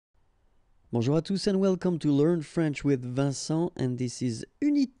Bonjour à tous and welcome to Learn French with Vincent, and this is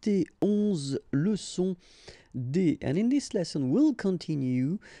Unité 11, leçon D. And in this lesson we'll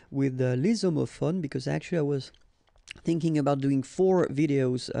continue with les homophones, because actually I was thinking about doing 4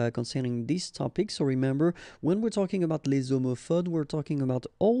 videos concerning this topic. So remember, when we're talking about les homophones, we're talking about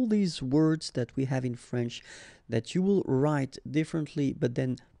all these words that we have in French that you will write differently but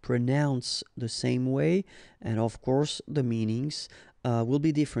then pronounce the same way, and of course the meanings will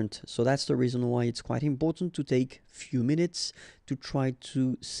be different. So that's the reason why it's quite important to take few minutes to try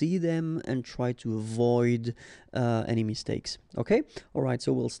to see them and try to avoid any mistakes. Okay? Alright,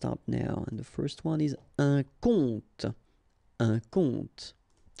 so we'll start now. And the first one is un compte. Un compte.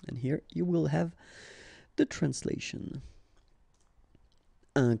 And here you will have the translation.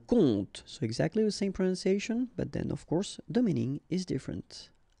 Un compte. So exactly the same pronunciation, but then of course the meaning is different.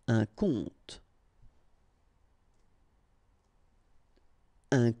 Un compte.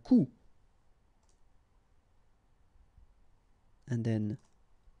 Un coup. And then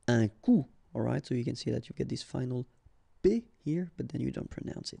un coup. Alright, so you can see that you get this final P here, but then you don't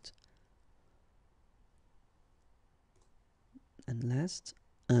pronounce it. And last,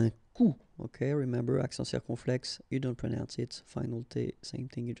 un coup. Okay, remember, accent circonflexe, you don't pronounce it. Final T, same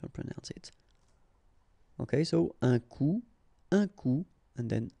thing, you don't pronounce it. Okay, so un coup, and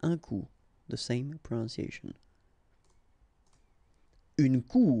then un coup, the same pronunciation. Une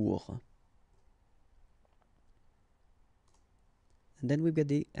cour. And then we've got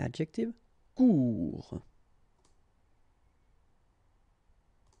the adjective court.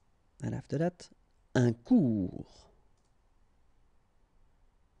 And after that, un cours.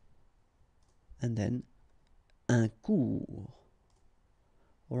 And then un cours.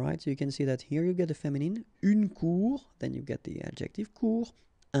 Alright, so you can see that here you get the feminine, une cour, then you get the adjective court,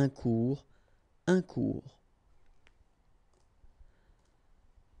 un cours, un cours.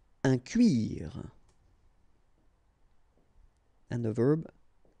 Un cuir. And the verb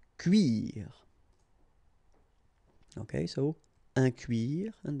cuire. Okay, so un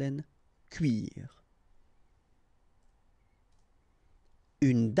cuir and then cuire.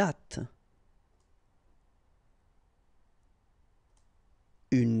 Une date.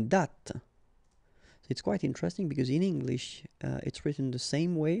 Une date. So it's quite interesting because in English it's written the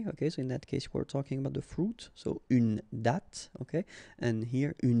same way. Okay, so in that case we're talking about the fruit. So une date, okay, and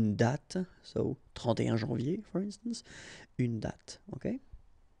here une date. So 31 janvier, for instance, une date, okay.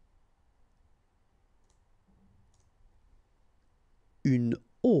 Une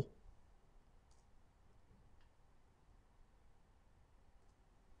eau.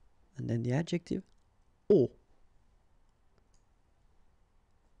 And then the adjective eau.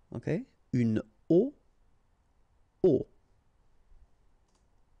 Okay, une eau, eau.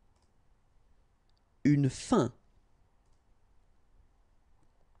 Une fin.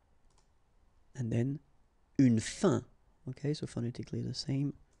 And then une fin. Okay, so phonetically the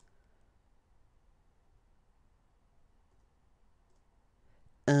same.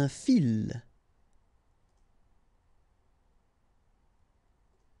 Un fil.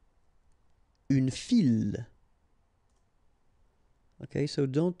 Une file. Okay, so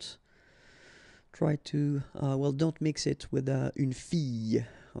don't try to, don't mix it with une fille,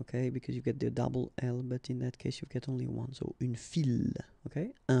 okay, because you get the double L, but in that case you get only one, so une file,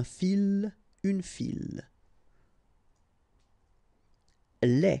 okay, un fil, une file.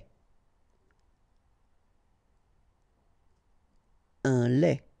 Lait. Un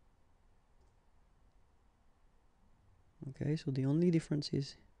lait. Okay, so the only difference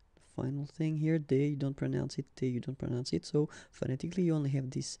is the final thing here, D, you don't pronounce it, T, you don't pronounce it, so phonetically you only have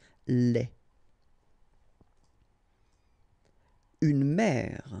this lait. Une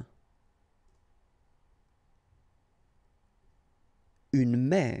mère. Une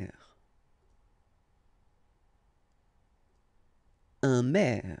mère. Un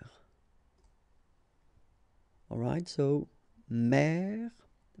maire. Alright, so mère,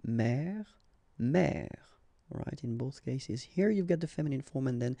 mère, mère. Alright, in both cases. Here you've got the feminine form,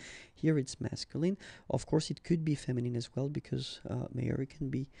 and then here it's masculine. Of course, it could be feminine as well, because mayor can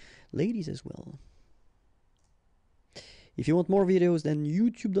be ladies as well. If you want more videos, then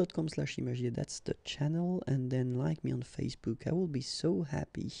youtube.com/imagier, that's the channel, and then like me on Facebook. I will be so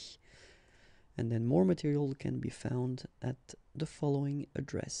happy. And then more material can be found at the following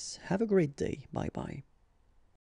address. Have a great day. Bye bye.